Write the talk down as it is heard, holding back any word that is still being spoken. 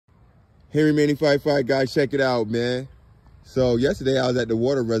Henry Manny Fight guys, check it out, man. So yesterday I was at the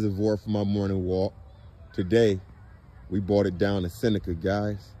water reservoir for my morning walk. Today, we brought it down to Seneca,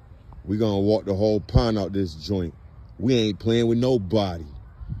 guys. We gonna walk the whole pond out this joint. We ain't playing with nobody.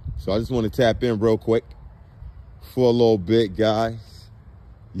 So I just want to tap in real quick for a little bit, guys.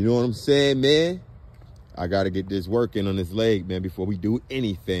 You know what I'm saying, man? I gotta get this work in on this leg, man, before we do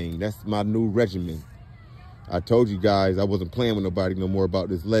anything. That's my new regimen. I told you guys I wasn't playing with nobody no more about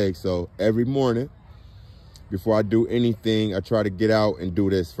this leg. So every morning, before I do anything, I try to get out and do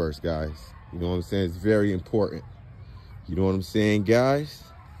this first, guys. You know what I'm saying? It's very important. You know what I'm saying, guys?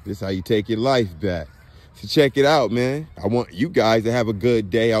 This is how you take your life back. So check it out, man. I want you guys to have a good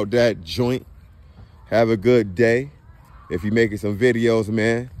day out that joint. Have a good day. If you're making some videos,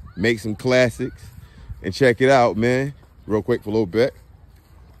 man, make some classics. And check it out, man. Real quick for a little bit.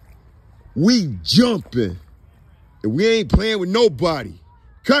 We jumping. And we ain't playing with nobody.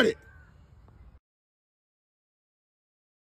 Cut it.